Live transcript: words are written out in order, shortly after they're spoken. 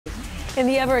In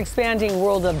the ever-expanding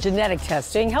world of genetic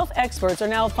testing, health experts are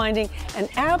now finding an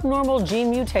abnormal gene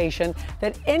mutation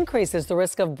that increases the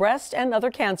risk of breast and other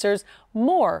cancers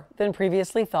more than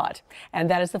previously thought. And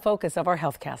that is the focus of our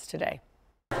HealthCast today.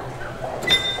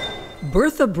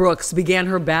 Bertha Brooks began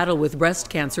her battle with breast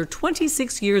cancer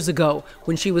 26 years ago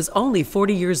when she was only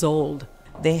 40 years old.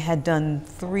 They had done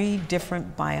 3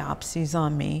 different biopsies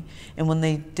on me, and when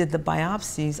they did the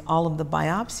biopsies, all of the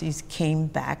biopsies came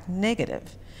back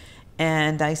negative.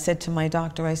 And I said to my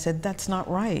doctor, I said, that's not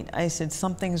right. I said,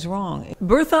 something's wrong.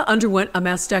 Bertha underwent a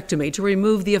mastectomy to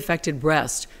remove the affected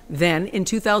breast. Then, in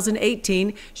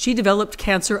 2018, she developed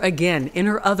cancer again in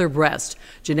her other breast.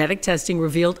 Genetic testing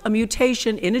revealed a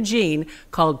mutation in a gene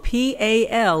called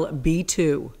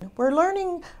PALB2. We're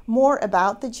learning more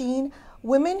about the gene.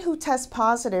 Women who test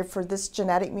positive for this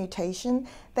genetic mutation,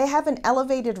 they have an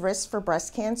elevated risk for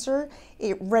breast cancer.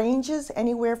 It ranges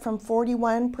anywhere from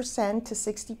 41% to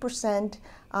 60%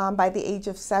 by the age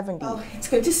of 70. Oh, it's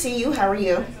good to see you. How are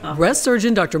you? Breast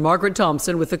surgeon Dr. Margaret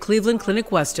Thompson with the Cleveland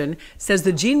Clinic Weston says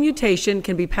the gene mutation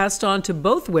can be passed on to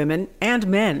both women and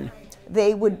men.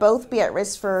 They would both be at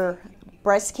risk for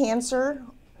breast cancer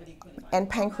and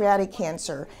pancreatic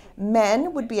cancer.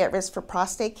 Men would be at risk for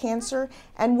prostate cancer,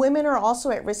 and women are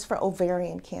also at risk for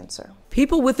ovarian cancer.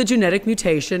 People with the genetic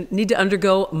mutation need to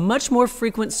undergo much more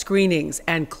frequent screenings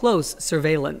and close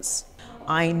surveillance.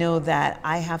 I know that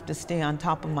I have to stay on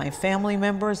top of my family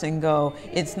members and go,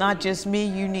 it's not just me,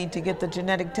 you need to get the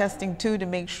genetic testing too to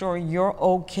make sure you're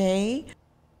okay.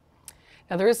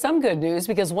 Now, there is some good news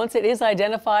because once it is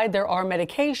identified, there are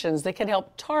medications that can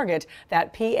help target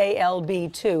that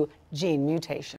PALB2 gene mutation.